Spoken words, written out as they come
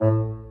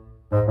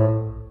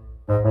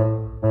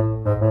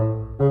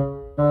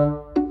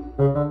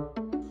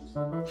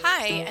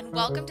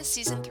to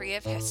Season 3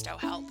 of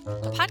HistoHelp,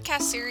 a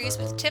podcast series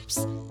with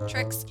tips,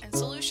 tricks, and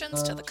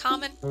solutions to the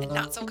common and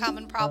not so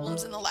common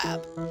problems in the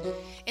lab.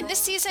 In this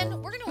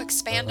season, we're going to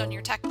expand on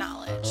your tech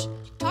knowledge,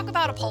 talk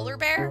about a polar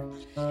bear,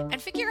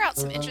 and figure out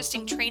some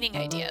interesting training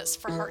ideas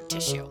for hard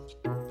tissue.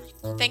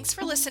 Thanks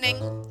for listening,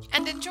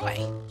 and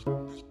enjoy!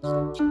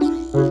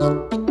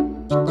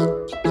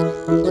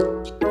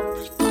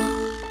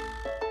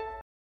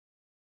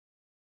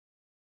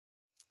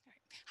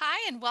 Hi,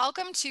 and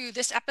welcome to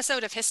this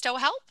episode of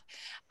HistoHelp.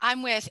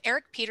 I'm with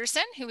Eric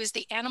Peterson, who is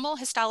the Animal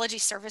Histology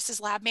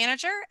Services Lab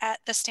Manager at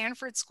the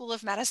Stanford School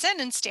of Medicine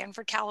in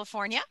Stanford,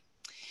 California.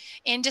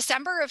 In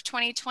December of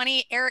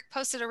 2020, Eric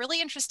posted a really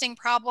interesting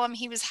problem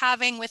he was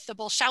having with the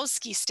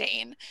Bolshauski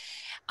stain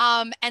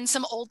and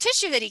some old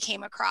tissue that he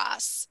came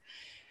across.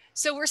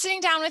 So we're sitting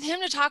down with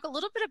him to talk a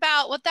little bit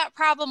about what that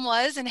problem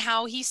was and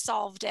how he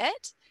solved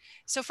it.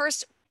 So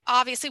first,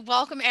 obviously,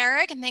 welcome,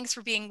 Eric, and thanks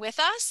for being with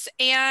us.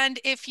 And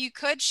if you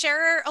could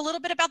share a little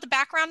bit about the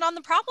background on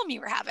the problem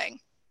you were having.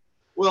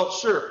 Well,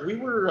 sure.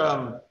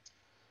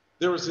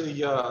 There was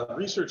a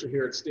researcher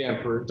here at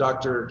Stanford,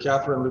 Dr.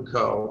 Catherine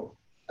Lucot,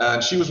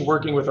 and she was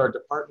working with our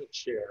department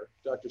chair,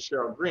 Dr.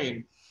 Cheryl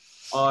Green,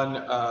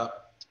 on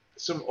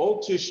some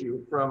old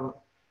tissue from,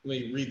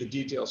 let me read the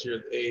details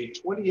here, a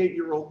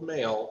 28-year-old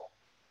male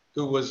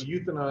who was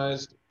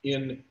euthanized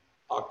in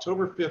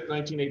October 5th,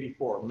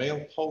 1984,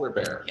 male polar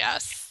bear.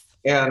 Yes.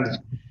 And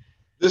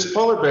this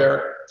polar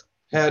bear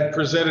had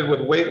presented with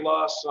weight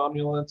loss,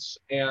 somnolence,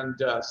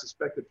 and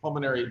suspected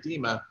pulmonary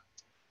edema.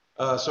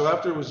 So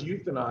after it was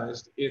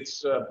euthanized,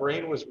 its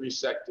brain was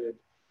resected.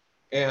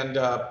 And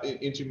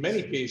into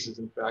many cases,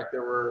 in fact,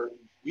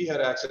 we had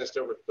access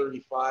to over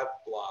 35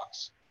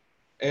 blocks.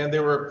 And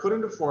they were put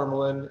into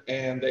formalin,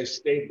 and they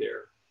stayed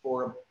there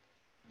for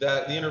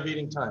the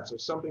intervening time, so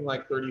something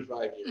like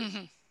 35 years.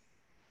 Mm-hmm.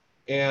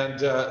 And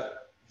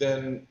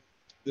then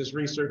this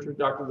researcher,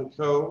 Dr.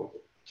 Lucot,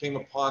 came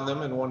upon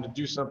them and wanted to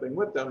do something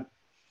with them.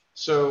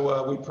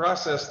 So we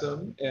processed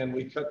them and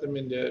we cut them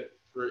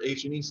for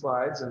H&E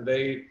slides, and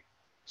they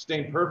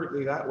stained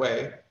perfectly that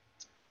way.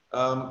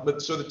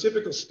 But so the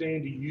typical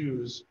stain to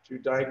use to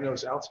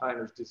diagnose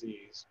Alzheimer's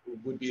disease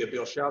would be a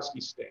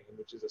Bolshauski stain,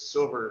 which is a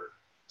silver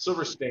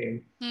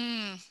stain.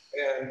 Mm.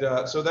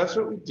 And so that's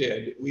what we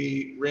did.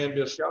 We ran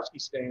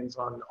Bolshauski stains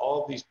on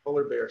all of these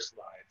polar bear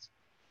slides,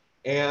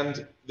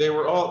 and they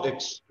were all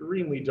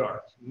extremely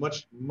dark,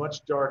 much,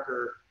 much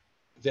darker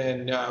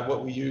than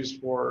what we use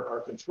for our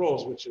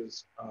controls, which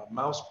is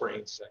mouse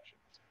brain sections.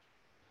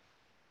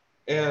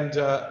 And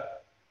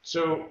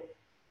so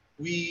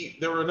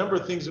there were a number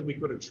of things that we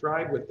could have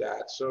tried with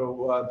that.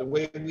 So the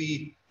way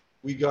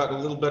we got a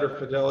little better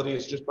fidelity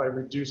is just by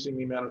reducing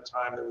the amount of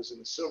time that was in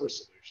the silver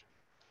solution.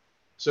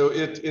 So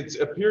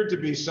it appeared to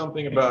be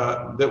something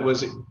that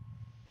was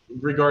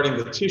regarding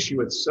the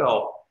tissue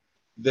itself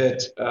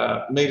that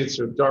made it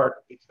so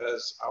dark,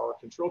 because our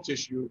control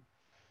tissue,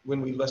 when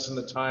we lessened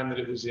the time that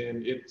it was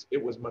in,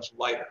 it was much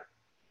lighter,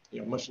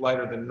 much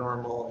lighter than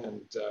normal.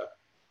 And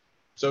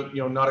so,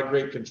 not a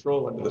great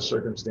control under the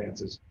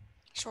circumstances.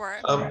 Sure.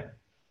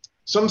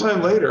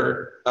 Sometime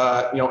later,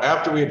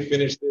 after we had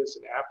finished this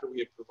and after we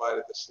had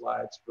provided the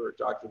slides for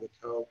Dr.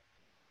 Lucot,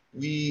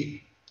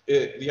 the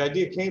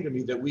idea came to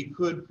me that we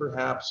could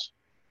perhaps,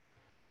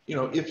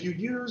 if you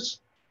use,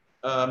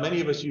 many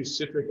of us use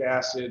citric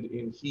acid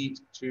in heat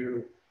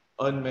to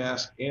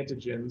unmask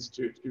antigens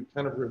to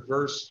kind of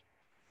reverse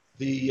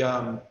the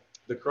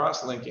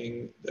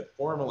cross-linking that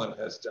formalin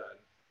has done.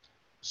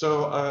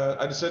 So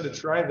I decided to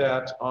try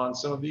that on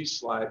some of these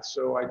slides.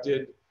 So I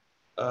did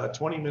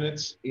 20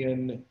 minutes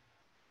in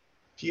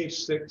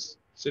pH 6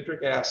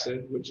 citric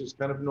acid, which is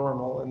kind of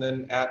normal, and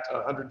then at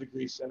 100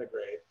 degrees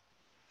centigrade.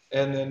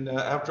 And then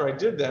after I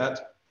did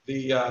that,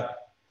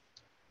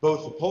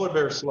 both the polar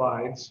bear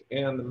slides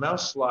and the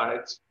mouse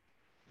slides,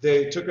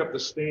 they took up the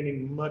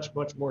staining much,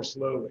 much more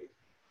slowly.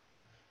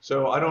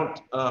 So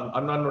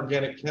I'm not an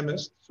organic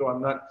chemist, so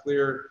I'm not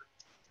clear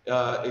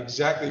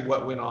exactly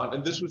what went on.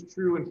 And this was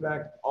true, in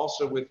fact,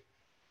 also with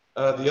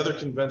the other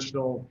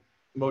conventional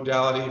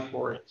modality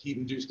for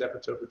heat-induced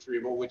epitope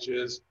retrieval, which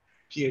is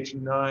pH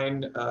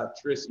 9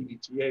 tris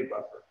EDTA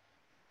buffer.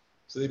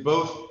 So they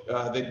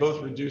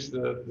both reduce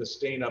the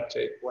stain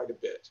uptake quite a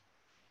bit.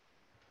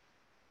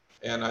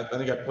 And I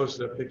think I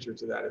posted a picture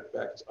to that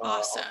effect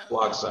on the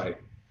blog site.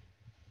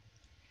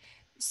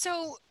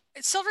 So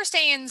silver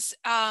stains,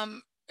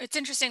 it's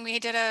interesting. We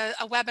did a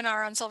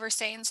webinar on silver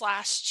stains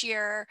last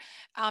year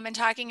and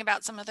talking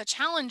about some of the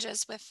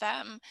challenges with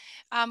them.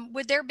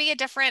 Would there be a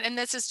different, and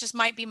this is just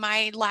might be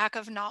my lack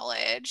of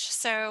knowledge,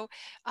 so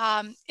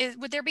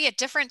would there be a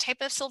different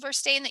type of silver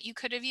stain that you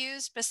could have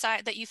used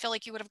that you feel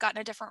like you would have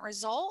gotten a different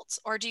result?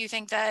 Or do you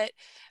think that,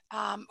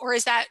 or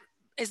is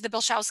the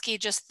Bolshauski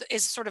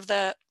is sort of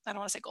I don't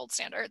want to say gold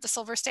standard, the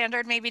silver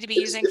standard maybe to be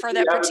using for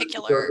that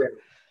particular?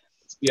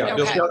 Yeah,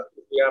 okay. Bolshauski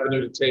is the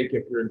avenue to take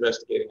if you're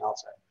investigating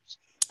Alzheimer's.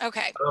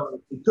 Okay.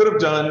 They could have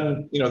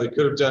done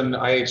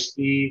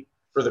IHC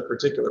for the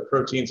particular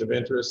proteins of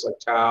interest like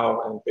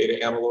tau and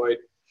beta amyloid,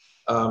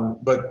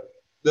 but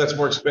that's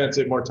more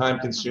expensive, more time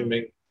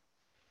consuming.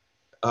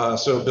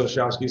 So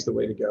Bilshowski is the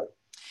way to go.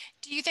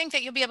 Do you think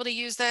that you'll be able to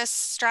use this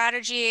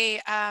strategy?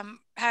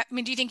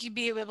 Do you think you'd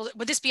be able to,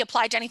 would this be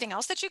applied to anything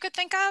else that you could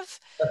think of?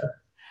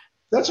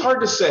 That's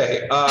hard to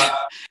say.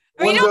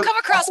 You don't come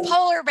across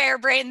polar bear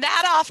brain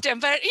that often,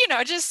 but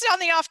just on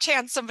the off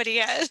chance somebody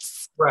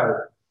is. Right.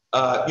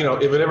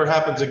 If it ever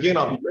happens again,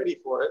 I'll be ready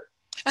for it.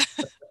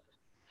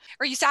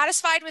 Are you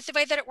satisfied with the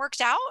way that it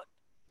worked out?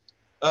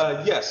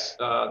 Yes.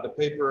 The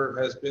paper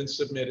has been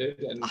submitted,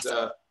 and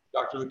awesome.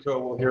 Dr.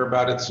 Lecoq will hear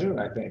about it soon,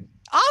 I think.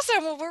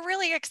 Awesome. Well, we're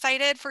really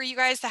excited for you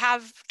guys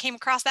to came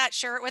across that,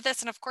 share it with us,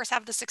 and of course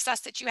have the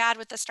success that you had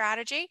with the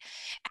strategy.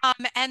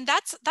 And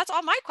that's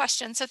all my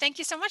questions. So thank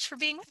you so much for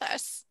being with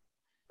us.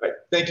 Right.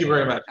 Thank you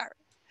very much.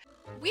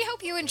 We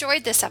hope you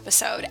enjoyed this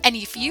episode. And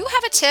if you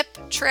have a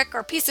tip, trick,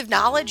 or piece of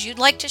knowledge you'd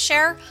like to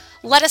share,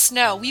 let us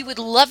know. We would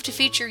love to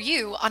feature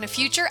you on a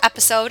future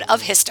episode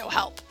of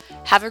HistoHelp.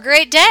 Have a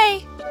great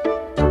day.